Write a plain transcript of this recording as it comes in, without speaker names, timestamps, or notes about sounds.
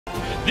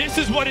This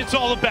is what it's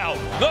all about.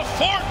 The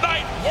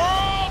Fortnite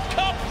World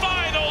Cup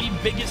Final. The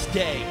biggest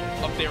day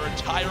of their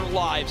entire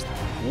lives.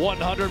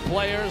 100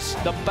 players,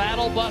 the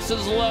battle bus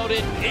is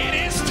loaded. It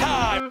is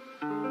time.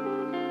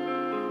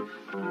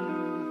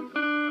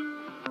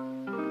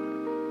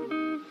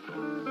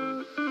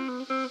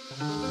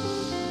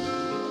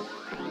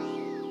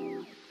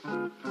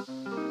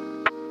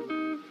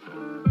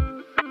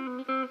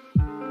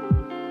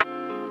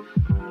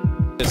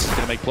 This is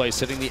going to make plays,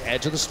 sitting the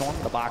edge of the storm.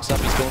 The box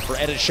up, he's going for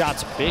Edit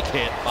shots. Big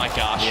hit. My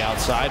gosh. The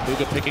outside,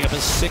 Booga picking up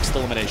his 6th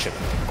elimination.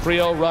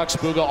 Creo, Rux,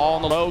 Booga all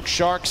on the low.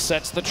 Shark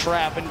sets the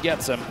trap and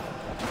gets him.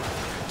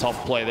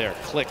 Tough play there.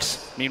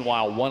 Clix,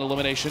 meanwhile, 1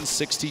 elimination,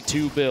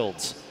 62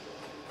 builds.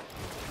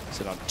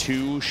 Sit on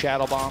 2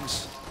 shadow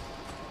bombs.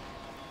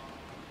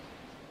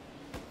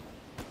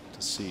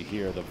 To see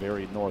here, the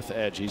very north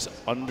edge. He's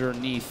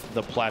underneath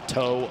the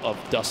plateau of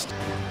dust.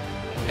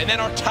 And then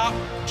our top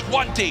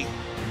 20.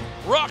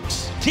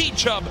 Rux,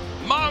 T-Chub,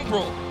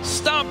 Mongrel,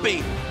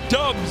 Stompy,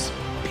 Dubs,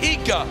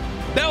 Pika,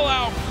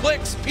 Bellow,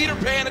 Clix, Peter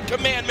Pan, and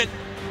Commandment.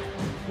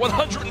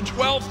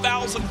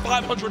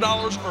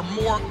 $112,500 or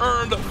more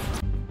earned